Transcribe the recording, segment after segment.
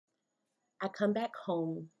I come back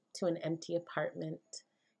home to an empty apartment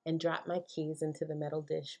and drop my keys into the metal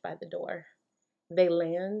dish by the door. They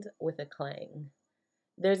land with a clang.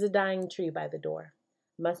 There's a dying tree by the door.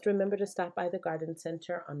 Must remember to stop by the garden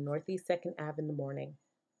center on Northeast 2nd Ave in the morning.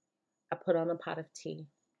 I put on a pot of tea.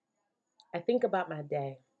 I think about my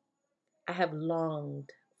day. I have longed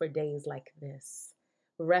for days like this.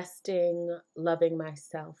 Resting, loving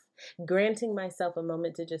myself, granting myself a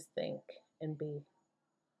moment to just think and be.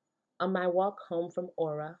 On my walk home from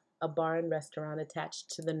Aura, a bar and restaurant attached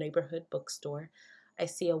to the neighborhood bookstore, I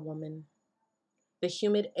see a woman. The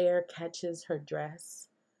humid air catches her dress.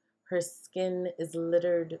 Her skin is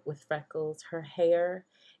littered with freckles. Her hair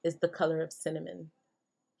is the color of cinnamon.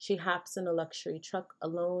 She hops in a luxury truck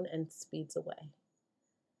alone and speeds away.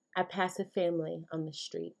 I pass a family on the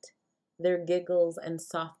street. Their giggles and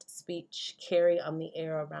soft speech carry on the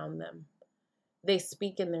air around them. They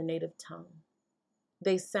speak in their native tongue.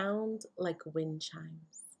 They sound like wind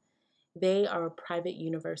chimes. They are a private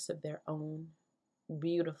universe of their own.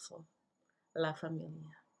 Beautiful. La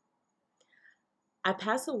Familia. I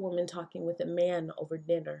pass a woman talking with a man over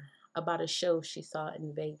dinner about a show she saw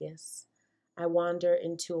in Vegas. I wander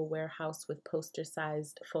into a warehouse with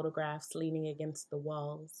poster-sized photographs leaning against the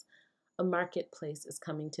walls. A marketplace is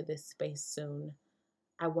coming to this space soon.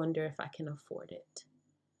 I wonder if I can afford it.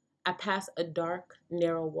 I pass a dark,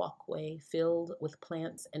 narrow walkway filled with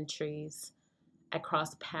plants and trees. I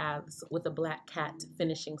cross paths with a black cat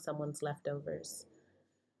finishing someone's leftovers.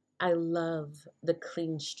 I love the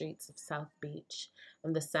clean streets of South Beach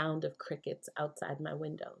and the sound of crickets outside my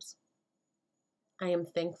windows. I am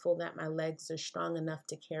thankful that my legs are strong enough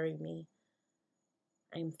to carry me.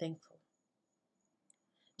 I am thankful.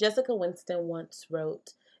 Jessica Winston once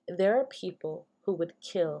wrote, "There are people who would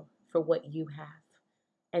kill for what you have,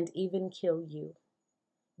 and even kill you.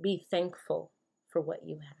 Be thankful for what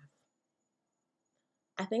you have."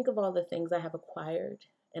 I think of all the things I have acquired,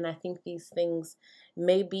 and I think these things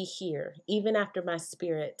may be here, even after my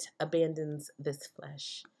spirit abandons this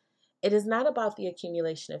flesh. It is not about the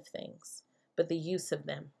accumulation of things, but the use of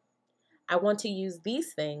them. I want to use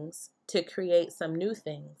these things to create some new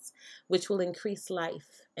things, which will increase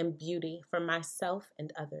life and beauty for myself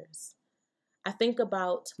and others. I think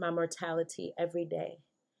about my mortality every day.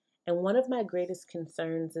 And one of my greatest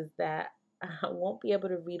concerns is that I won't be able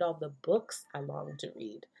to read all the books I long to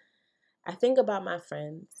read. I think about my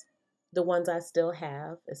friends, the ones I still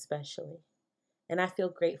have especially, and I feel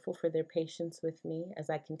grateful for their patience with me as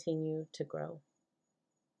I continue to grow.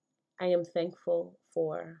 I am thankful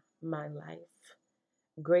for my life,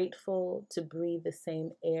 grateful to breathe the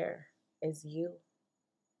same air as you.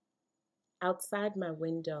 Outside my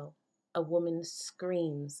window, a woman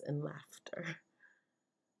screams in laughter.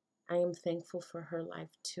 I am thankful for her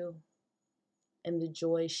life too, and the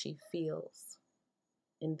joy she feels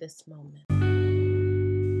in this moment.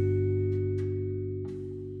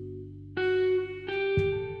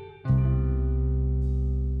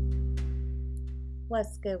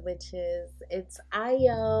 What's good, witches? It's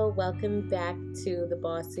Ayo. Welcome back to the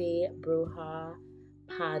Bossy Bruja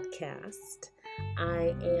podcast.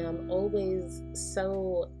 I am always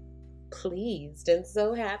so pleased and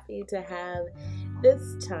so happy to have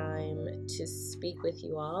this time to speak with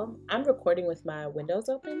you all. I'm recording with my windows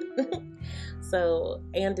open.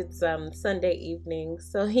 And it's Sunday evening,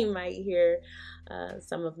 so you might hear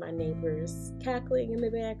some of my neighbors cackling in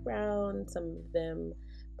the background, some of them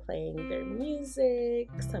playing their music,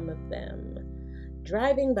 some of them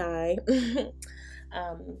driving by.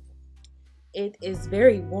 It is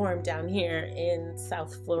very warm down here in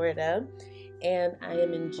South Florida, and I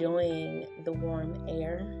am enjoying the warm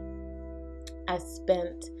air. I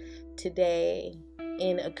spent today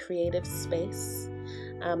in a creative space,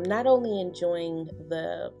 not only enjoying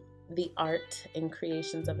the art and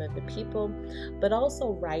creations of other people, but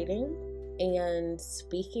also writing and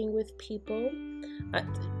speaking with people.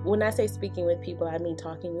 When I say speaking with people, I mean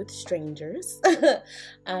talking with strangers,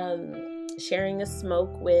 sharing a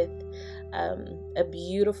smoke with a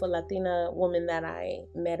beautiful Latina woman that I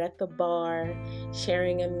met at the bar,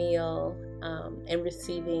 sharing a meal, and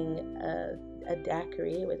receiving a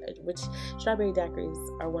daiquiri, which strawberry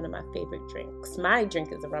daiquiris are one of my favorite drinks. My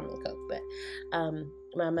drink is a rum and coke, but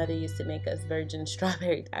my mother used to make us virgin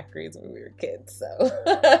strawberry daiquiris when we were kids, so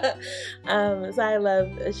I love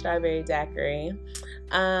a strawberry daiquiri.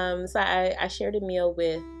 So I shared a meal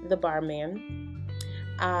with the barman.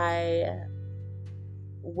 I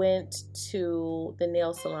went to the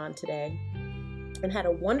nail salon today and had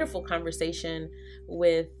a wonderful conversation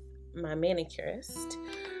with my manicurist.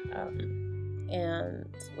 and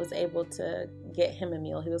was able to get him a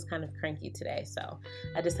meal. He was kind of cranky today, so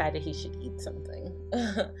I decided he should eat something.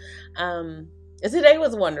 Today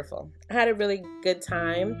was wonderful. I had a really good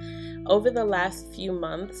time. Over the last few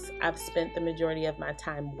months, I've spent the majority of my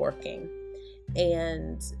time working.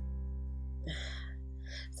 And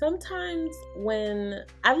sometimes when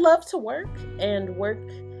I love to work and work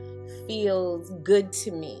feels good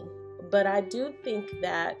to me, but I do think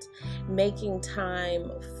that making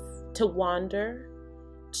time to wander,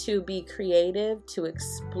 to be creative, to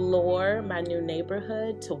explore my new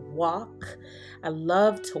neighborhood, to walk. I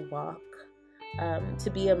love to walk. To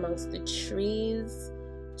be amongst the trees,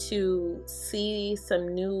 to see some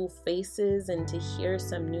new faces and to hear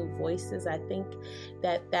some new voices. I think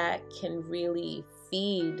that can really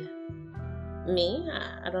feed me.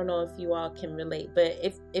 I don't know if you all can relate, but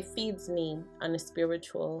it feeds me on a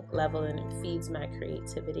spiritual level, and it feeds my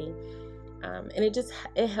creativity. And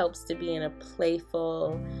it helps to be in a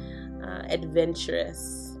playful,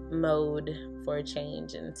 adventurous mode for a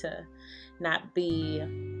change, and to not be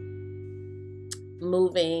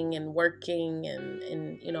moving and working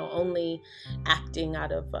and only acting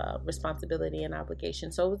out of responsibility and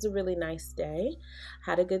obligation. So it was a really nice day.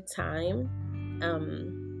 Had a good time.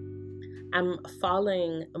 I'm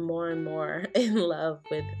falling more and more in love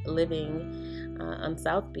with living on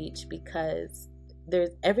South Beach, because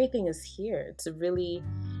everything is here. It's a really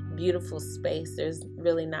beautiful space. There's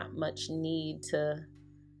really not much need to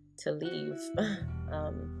leave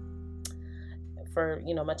for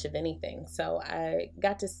much of anything. So I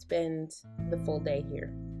got to spend the full day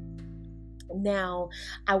here. Now,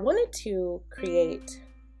 I wanted to create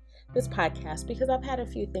this podcast because I've had a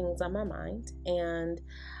few things on my mind, and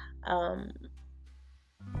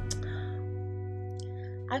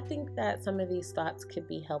I think that some of these thoughts could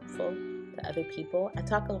be helpful to other people. I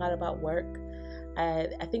talk a lot about work.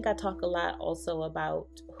 I think I talk a lot also about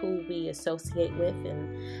who we associate with,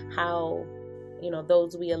 and how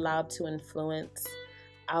those we allow to influence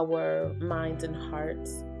our minds and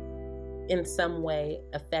hearts in some way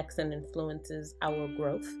affects and influences our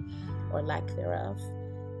growth or lack thereof.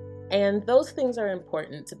 And those things are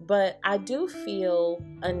important, but I do feel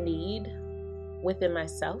a need within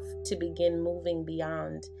myself to begin moving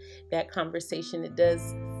beyond that conversation. It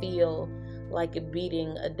does feel like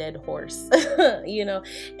beating a dead horse,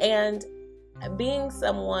 and being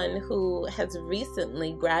someone who has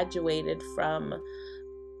recently graduated from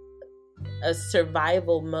a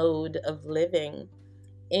survival mode of living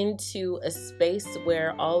into a space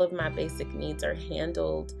where all of my basic needs are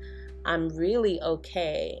handled, I'm really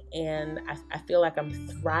okay, and I feel like I'm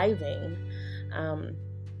thriving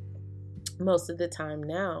most of the time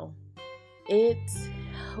now.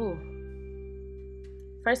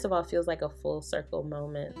 First of all, it feels like a full circle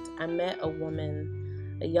moment. I met a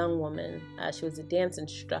young woman. She was a dance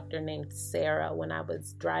instructor named Sarah when I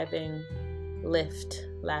was driving Lyft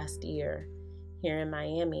last year here in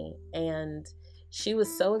Miami. And she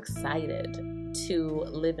was so excited to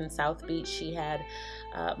live in South Beach. She had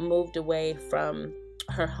moved away from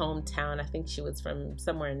her hometown. I think she was from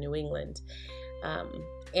somewhere in New England.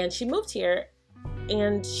 And she moved here,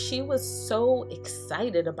 and she was so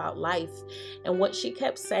excited about life. And what she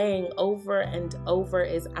kept saying over and over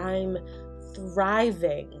is, I'm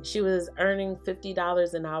thriving. She was earning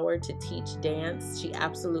 $50 an hour to teach dance. She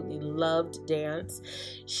absolutely loved dance.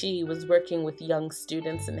 She was working with young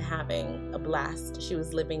students and having a blast. She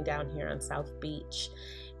was living down here on South Beach.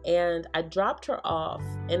 And I dropped her off,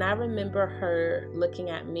 and I remember her looking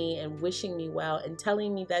at me and wishing me well and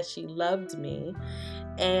telling me that she loved me,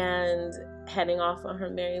 and heading off on her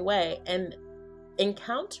merry way. And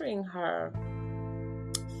encountering her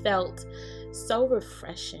felt so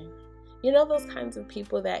refreshing. Those kinds of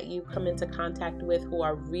people that you come into contact with who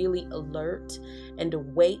are really alert and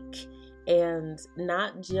awake, and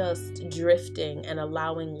not just drifting and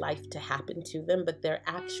allowing life to happen to them, but they're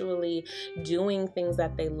actually doing things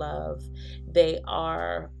that they love. They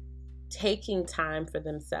are taking time for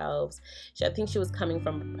themselves. I think she was coming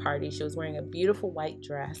from a party. She was wearing a beautiful white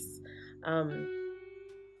dress.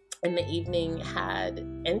 And the evening had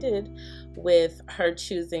ended with her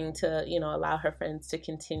choosing to, allow her friends to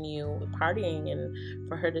continue partying and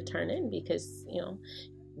for her to turn in, because,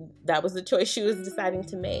 that was the choice she was deciding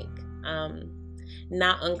to make.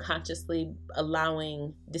 Not unconsciously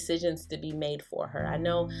allowing decisions to be made for her. I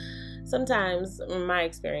know sometimes my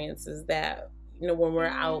experience is that, when we're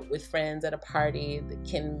out with friends at a party, it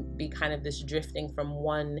can be kind of this drifting from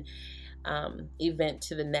one event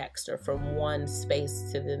to the next, or from one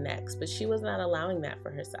space to the next. But she was not allowing that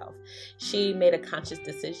for herself. She made a conscious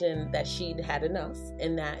decision that she'd had enough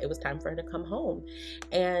and that it was time for her to come home.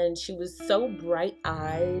 And she was so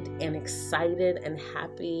bright-eyed and excited and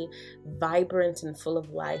happy, vibrant and full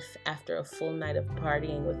of life after a full night of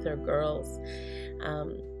partying with her girls.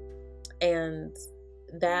 And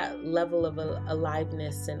that level of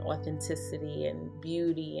aliveness and authenticity and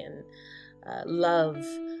beauty and love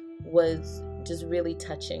was just really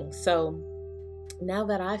touching. So now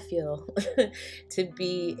that I feel to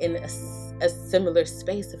be in a similar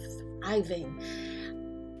space of thriving,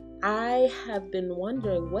 I have been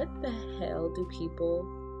wondering, what the hell do people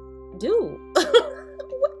do?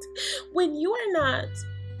 When you are not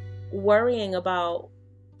worrying about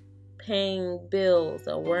paying bills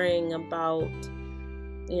or worrying about,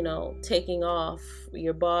 taking off,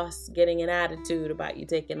 your boss getting an attitude about you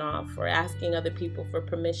taking off, or asking other people for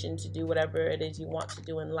permission to do whatever it is you want to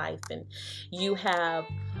do in life, and you have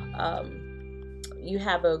a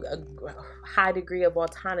high degree of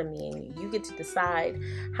autonomy, and you get to decide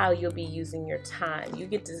how you'll be using your time. You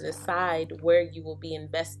get to decide where you will be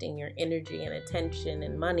investing your energy and attention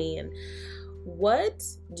and money. And what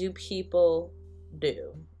do people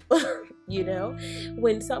do?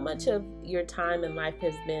 When so much of your time in life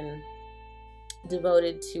has been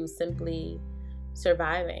devoted to simply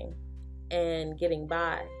surviving and getting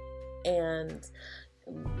by, and,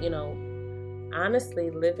 honestly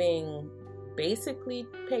living basically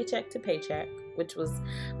paycheck to paycheck, which was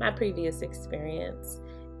my previous experience,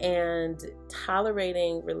 and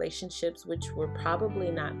tolerating relationships which were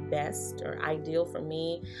probably not best or ideal for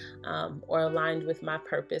me, or aligned with my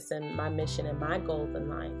purpose and my mission and my goals in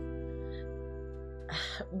life.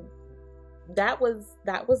 That was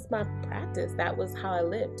my practice. That was how I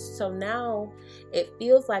lived. So now it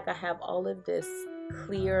feels like I have all of this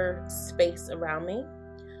clear space around me,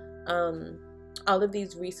 all of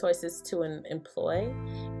these resources to employ,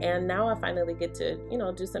 and now I finally get to,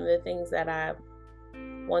 do some of the things that I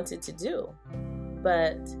wanted to do.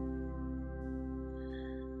 But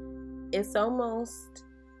it's almost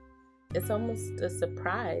a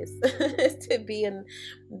surprise to be in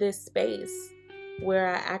this space where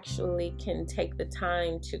I actually can take the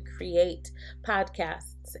time to create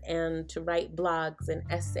podcasts and to write blogs and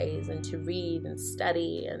essays and to read and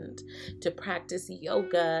study and to practice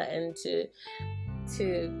yoga and to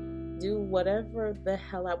do whatever the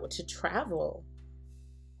hell I want, to travel.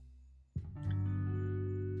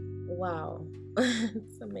 Wow.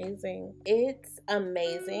 It's amazing. It's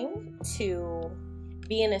amazing to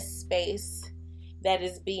be in a space that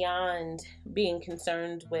is beyond being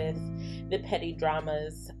concerned with the petty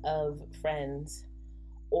dramas of friends,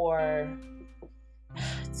 or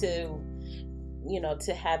to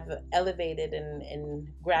have elevated and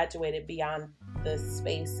graduated beyond the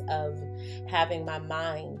space of having my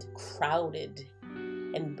mind crowded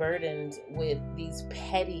and burdened with these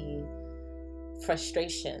petty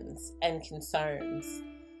frustrations and concerns.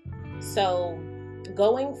 So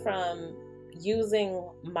going from using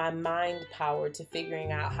my mind power to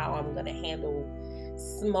figuring out how I'm going to handle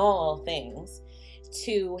small things,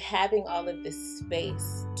 to having all of this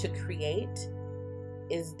space to create,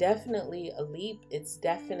 is definitely a leap. It's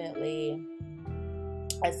definitely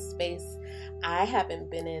a space I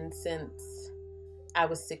haven't been in since I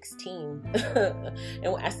was 16.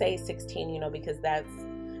 And when I say 16, because that's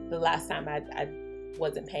the last time I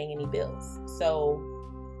wasn't paying any bills. So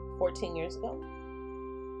 14 years ago.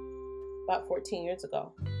 About 14 years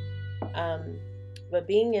ago. But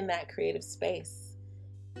being in that creative space,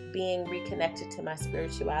 being reconnected to my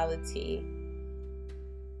spirituality,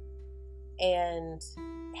 and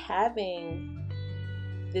having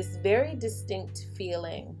this very distinct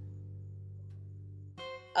feeling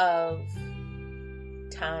of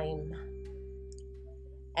time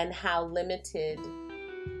and how limited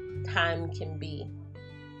time can be.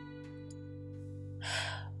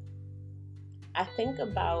 I think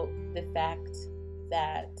about the fact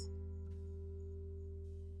that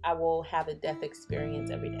I will have a death experience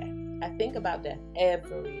every day. I think about death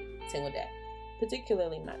every single day,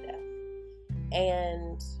 particularly my death.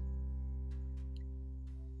 And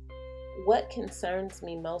what concerns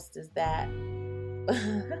me most is that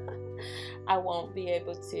I won't be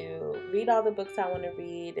able to read all the books I want to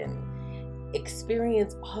read and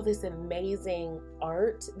experience all this amazing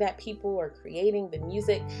art that people are creating, the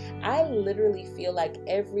music. I literally feel like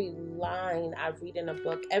every line I read in a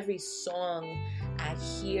book, every song I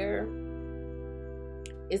hear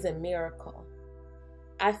is a miracle.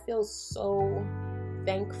 I feel so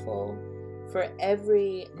thankful for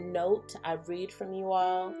every note I read from you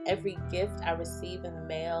all, every gift I receive in the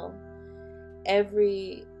mail,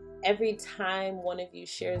 every time one of you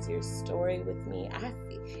shares your story with me,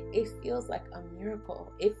 it feels like a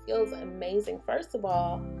miracle. It feels amazing. First of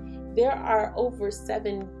all, there are over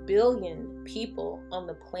 7 billion people on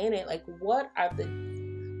the planet. Like, what are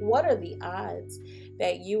the odds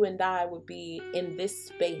that you and I would be in this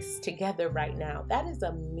space together right now? That is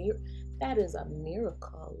a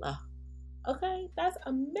miracle. Okay, that's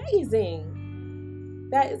amazing.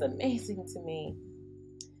 That is amazing to me.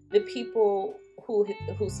 The people who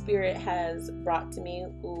spirit has brought to me,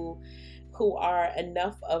 who are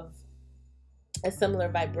enough of a similar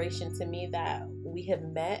vibration to me, that we have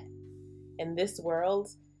met in this world,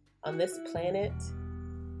 on this planet,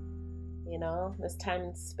 this time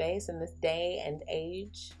and space, and this day and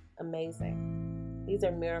age. Amazing. These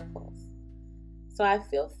are miracles. So I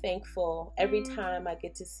feel thankful every time I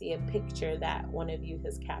get to see a picture that one of you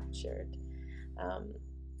has captured.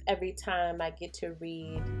 Every time I get to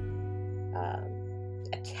read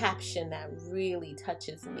a caption that really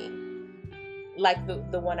touches me, like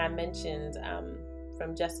the one I mentioned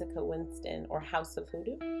from Jessica Winston, or House of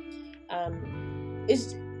Hoodoo.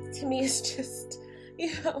 To me, it's just,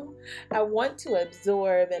 I want to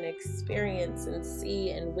absorb and experience and see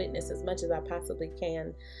and witness as much as I possibly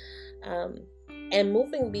can. And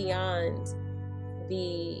moving beyond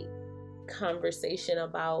the conversation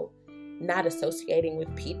about not associating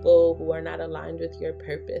with people who are not aligned with your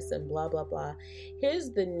purpose and blah, blah, blah.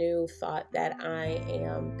 Here's the new thought that I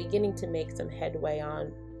am beginning to make some headway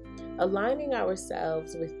on. Aligning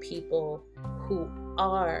ourselves with people who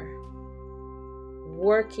are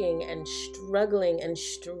working and struggling and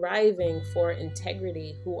striving for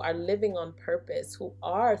integrity, who are living on purpose, who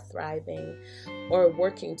are thriving or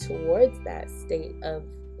working towards that state of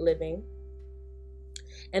living.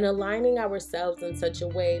 And aligning ourselves in such a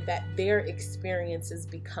way that their experiences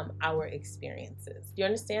become our experiences. Do you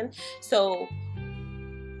understand? So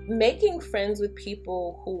making friends with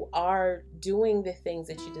people who are doing the things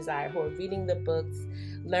that you desire, who are reading the books,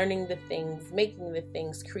 learning the things, making the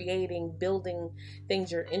things, creating, building things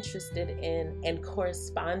you're interested in, and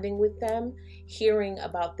corresponding with them, hearing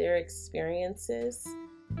about their experiences.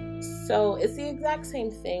 So it's the exact same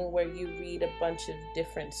thing where you read a bunch of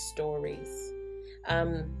different stories.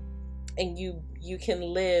 And you can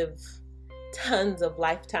live tons of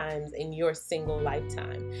lifetimes in your single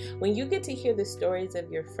lifetime. When you get to hear the stories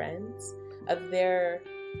of your friends, of their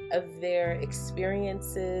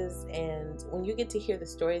experiences, and when you get to hear the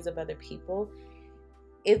stories of other people,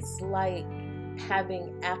 it's like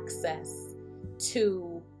having access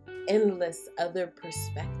to endless other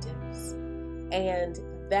perspectives. And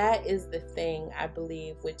that is the thing, I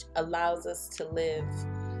believe, which allows us to live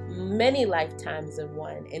many lifetimes in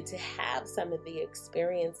one, and to have some of the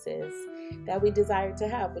experiences that we desire to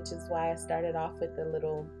have, which is why I started off with a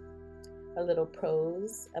little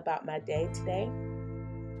prose about my day today.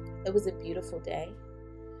 It was a beautiful day.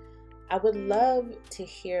 I would love to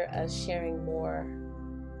hear us sharing more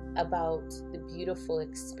about the beautiful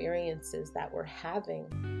experiences that we're having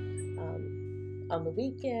on the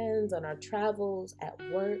weekends, on our travels, at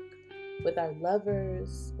work, with our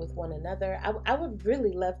lovers, with one another. I would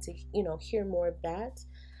really love to, hear more of that,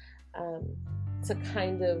 to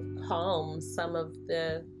kind of calm some of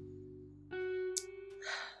the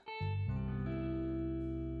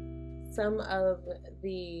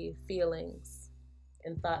feelings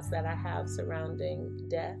and thoughts that I have surrounding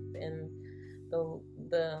death and the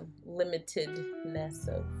limitedness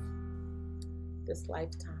of this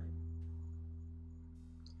lifetime.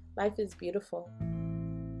 Life is beautiful.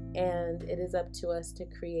 And it is up to us to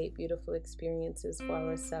create beautiful experiences for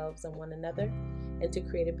ourselves and one another, and to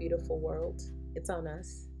create a beautiful world. It's on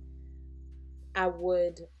us. I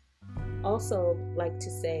would also like to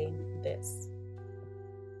say this.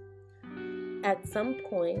 At some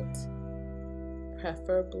point,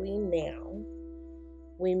 preferably now,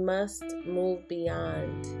 we must move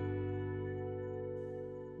beyond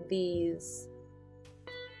these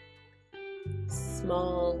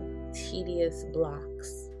small, tedious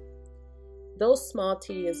blocks. Those small,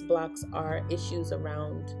 tedious blocks are issues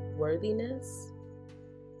around worthiness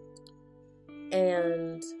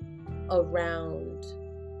and around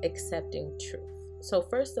accepting truth. So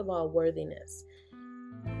first of all, worthiness.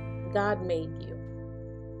 God made you.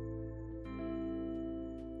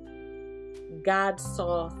 God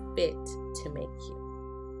saw fit to make you.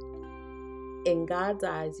 In God's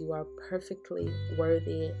eyes, you are perfectly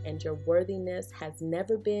worthy, and your worthiness has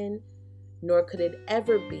never been, nor could it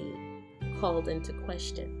ever be, called into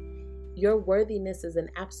question. Your worthiness is an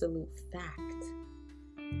absolute fact.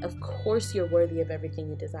 Of course you're worthy of everything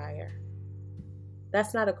you desire.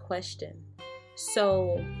 That's not a question.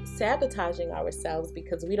 So sabotaging ourselves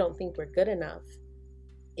because we don't think we're good enough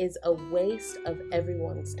is a waste of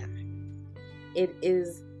everyone's time. It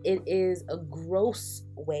is a gross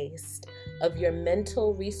waste of your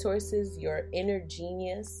mental resources, your inner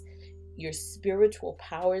genius, your spiritual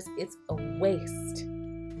powers. It's a waste.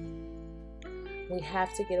 We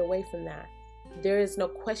have to get away from that. There is no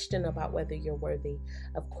question about whether you're worthy.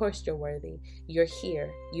 Of course you're worthy. You're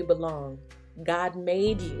here. You belong. God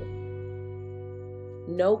made you.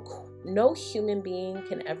 No human being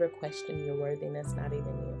can ever question your worthiness, not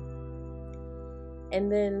even you.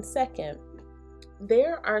 And then second,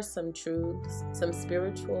 there are some truths, some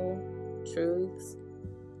spiritual truths,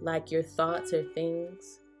 like your thoughts are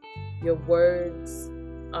things. Your words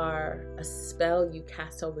are a spell you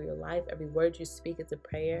cast over your life. Every word you speak is a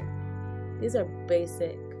prayer. These are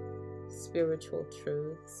basic spiritual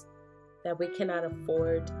truths that we cannot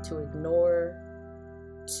afford to ignore,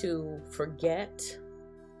 to forget,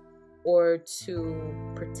 or to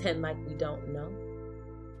pretend like we don't know.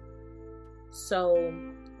 So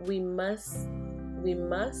we must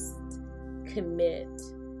commit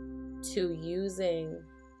to using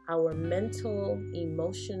our mental,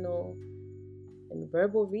 emotional, and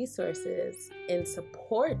verbal resources in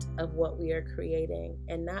support of what we are creating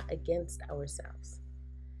and not against ourselves.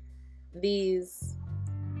 These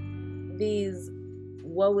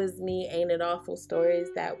woe is me, ain't it awful stories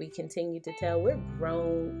that we continue to tell, we're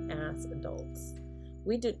grown ass adults.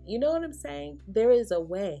 We do, you know what I'm saying? There is a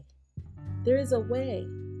way. There is a way.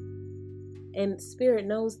 And Spirit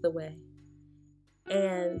knows the way.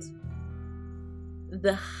 And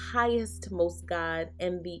the highest, most God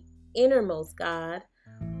and the innermost God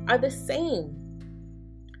are the same.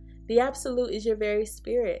 The absolute is your very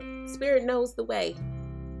spirit. Spirit knows the way.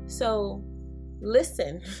 So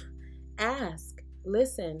listen, ask,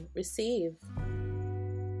 listen, receive.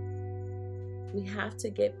 We have to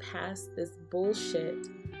get past this bullshit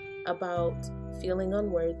about feeling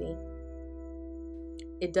unworthy.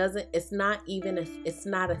 It's not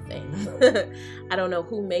a thing. I don't know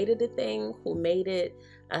who made it a thing, who made it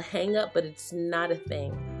a hang up, but it's not a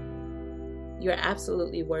thing. You're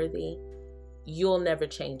absolutely worthy. You'll never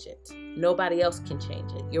change it. Nobody else can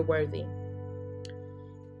change it. You're worthy.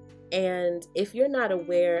 And if you're not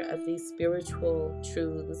aware of these spiritual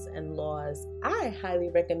truths and laws, I highly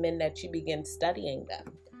recommend that you begin studying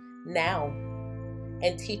them now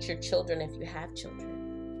and teach your children if you have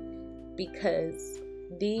children. Because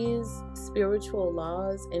these spiritual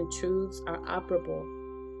laws and truths are operable,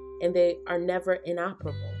 and they are never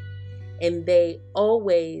inoperable. And they're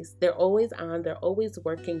always on, they're always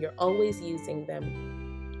working, you're always using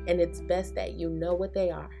them. And it's best that you know what they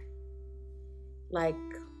are. Like,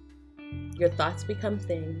 your thoughts become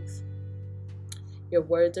things. Your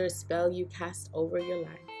words are a spell you cast over your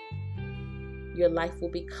life. Your life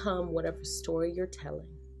will become whatever story you're telling.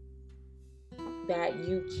 That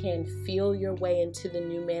you can feel your way into the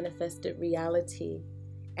new manifested reality.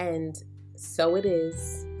 And so it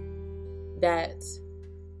is that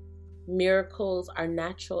miracles are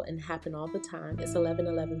natural and happen all the time. It's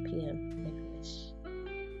 11:11 p.m. Make a wish.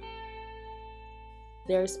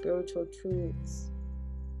 There are spiritual truths.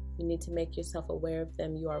 You need to make yourself aware of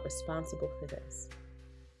them. You are responsible for this.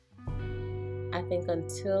 I think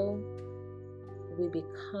until we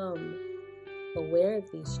become aware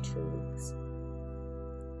of these truths,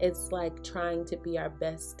 it's like trying to be our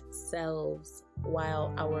best selves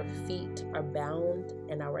while our feet are bound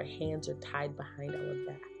and our hands are tied behind our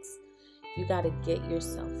backs. You got to get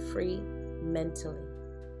yourself free mentally.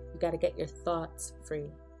 You got to get your thoughts free.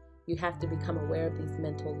 You have to become aware of these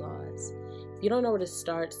mental laws. If you don't know where to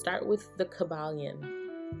start with the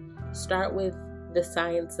Kabbalion. Start with the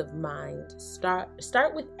science of mind. Start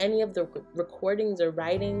with any of the recordings or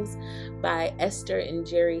writings by Esther and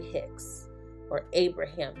Jerry Hicks or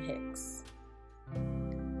Abraham Hicks.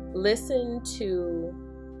 Listen to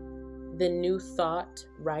the New Thought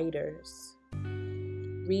writers.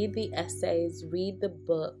 Read the essays, read the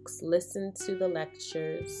books, listen to the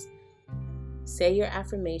lectures. Say your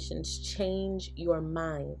affirmations, change your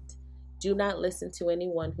mind. Do not listen to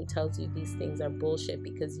anyone who tells you these things are bullshit,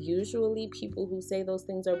 because usually people who say those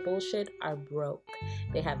things are bullshit are broke.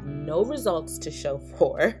 They have no results to show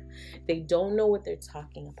for. They don't know what they're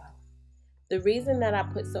talking about. The reason that I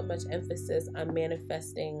put so much emphasis on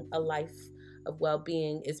manifesting a life of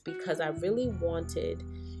well-being is because I really wanted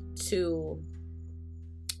to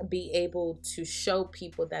be able to show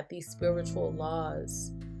people that these spiritual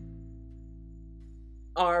laws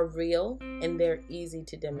are real and they're easy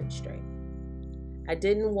to demonstrate. I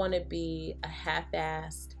didn't want to be a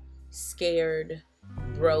half-assed, scared,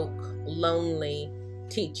 broke, lonely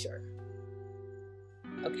teacher.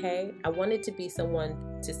 Okay? I wanted to be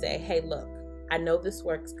someone to say, hey, look, I know this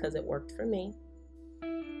works because it worked for me.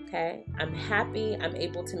 Okay, I'm happy I'm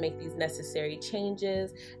able to make these necessary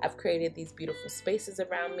changes. I've created these beautiful spaces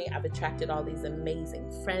around me. I've attracted all these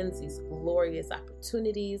amazing friends, these glorious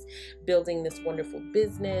opportunities, building this wonderful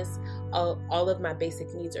business. All of my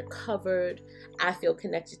basic needs are covered. I feel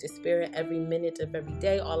connected to spirit every minute of every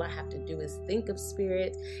day. All I have to do is think of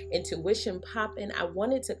spirit, intuition popping. I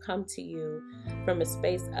wanted to come to you from a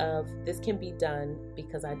space of this can be done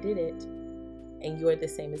because I did it, and you're the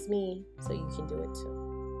same as me, so you can do it too.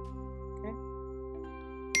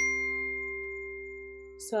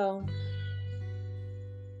 So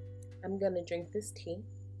I'm gonna drink this tea,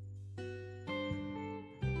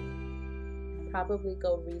 probably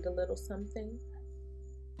go read a little something,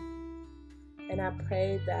 and I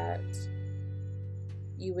pray that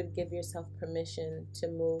you would give yourself permission to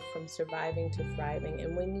move from surviving to thriving.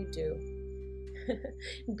 And when you do,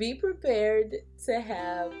 be prepared to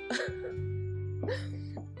have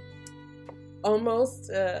almost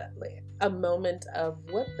a moment of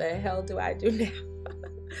what the hell do I do now?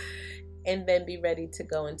 And then be ready to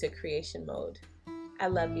go into creation mode. I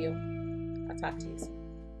love you. I'll talk to you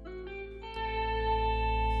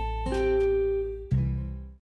soon.